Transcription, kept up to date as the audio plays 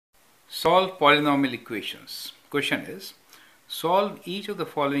Solve polynomial equations. Question is, solve each of the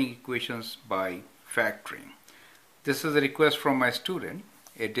following equations by factoring. This is a request from my student.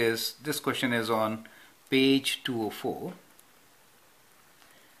 This question is on page 204.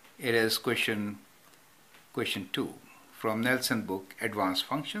 It is question 2 from Nelson book, Advanced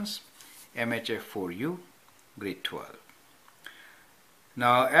Functions, MHF 4U, grade 12.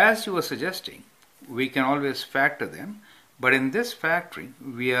 Now, as you were suggesting, we can always factor them, but in this factoring,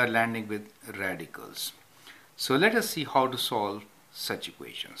 we are landing with radicals. So let us see how to solve such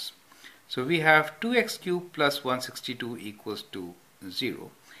equations. So we have 2x cubed plus 162 equals to 0.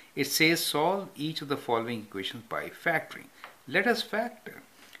 It says solve each of the following equations by factoring. Let us factor.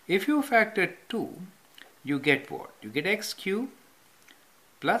 If you factor 2, you get what? You get x cubed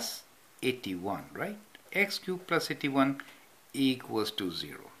plus 81, right? X cubed plus 81 equals to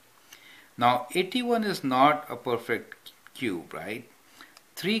 0. Now 81 is not a perfect cube, right?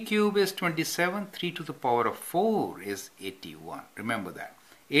 3 cube is 27, 3 to the power of 4 is 81. Remember that.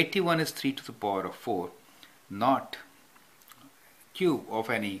 81 is 3 to the power of 4, not cube of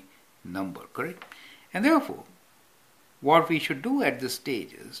any number, correct? And therefore, what we should do at this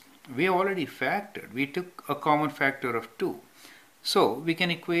stage is, we have already factored. We took a common factor of 2. So we can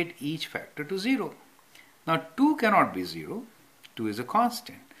equate each factor to 0. Now 2 cannot be 0. 2 is a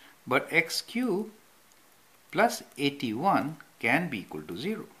constant. But x cubed plus 81 can be equal to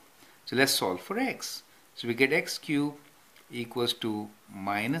 0. So let's solve for x. So we get x cubed equals to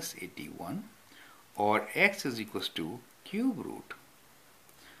minus 81, or x is equals to cube root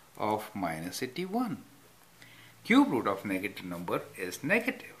of minus 81. Cube root of negative number is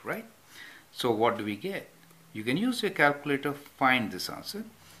negative, right? So what do we get? You can use your calculator to find this answer.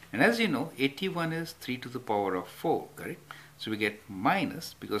 And as you know, 81 is 3 to the power of 4, correct? So we get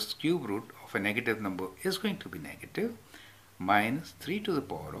minus, because cube root of a negative number is going to be negative, minus 3 to the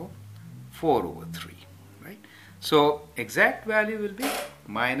power of 4 over 3, right? So exact value will be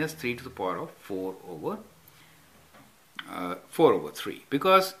minus 3 to the power of 4 over 3,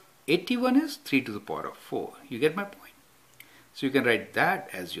 because 81 is 3 to the power of 4. You get my point? So you can write that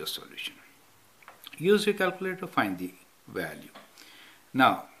as your solution. Use your calculator to find the value.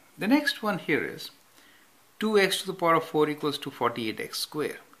 Now, the next one here is 2x to the power of 4 equals to 48x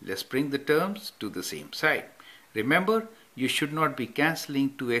squared. Let's bring the terms to the same side. Remember, you should not be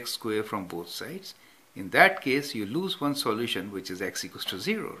cancelling 2x squared from both sides. In that case, you lose one solution, which is x equals to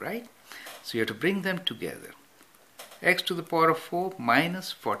 0, right? So you have to bring them together. X to the power of 4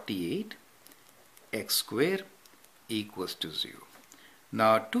 minus 48 x squared equals to 0.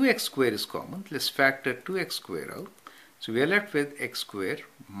 Now 2x squared is common. Let's factor 2x squared out. So we are left with x squared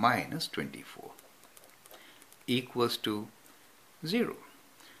minus 24 equals to 0.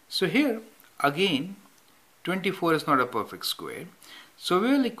 So here again 24 is not a perfect square. So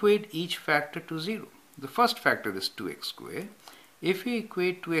we will equate each factor to 0. The first factor is 2x squared. If we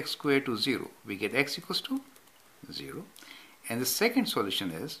equate 2x squared to 0, we get x equals to 0. And the second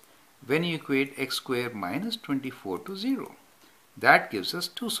solution is when you equate x squared minus 24 to 0. That gives us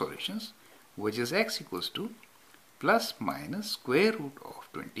two solutions, which is x equals to plus minus square root of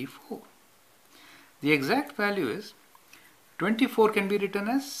 24. The exact value is 24 can be written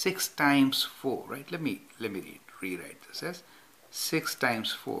as 6 times 4, right? Let me rewrite this as 6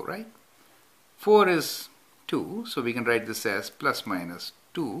 times 4, right? 4 is 2, so we can write this as plus minus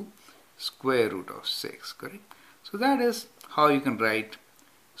 2 square root of 6, correct? So that is how you can write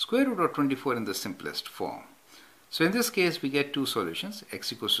square root of 24 in the simplest form. So in this case, we get two solutions,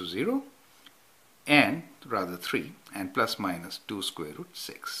 x equals to 0 and rather 3, and plus minus 2 square root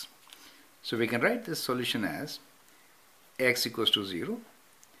 6. So we can write this solution as x equals to 0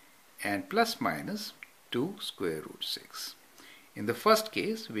 and plus minus 2 square root 6. In the first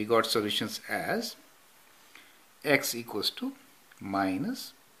case, we got solutions as x equals to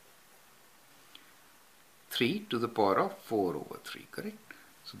minus 3 to the power of 4 over 3, correct?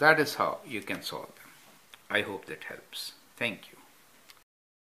 So that is how you can solve them. I hope that helps. Thank you.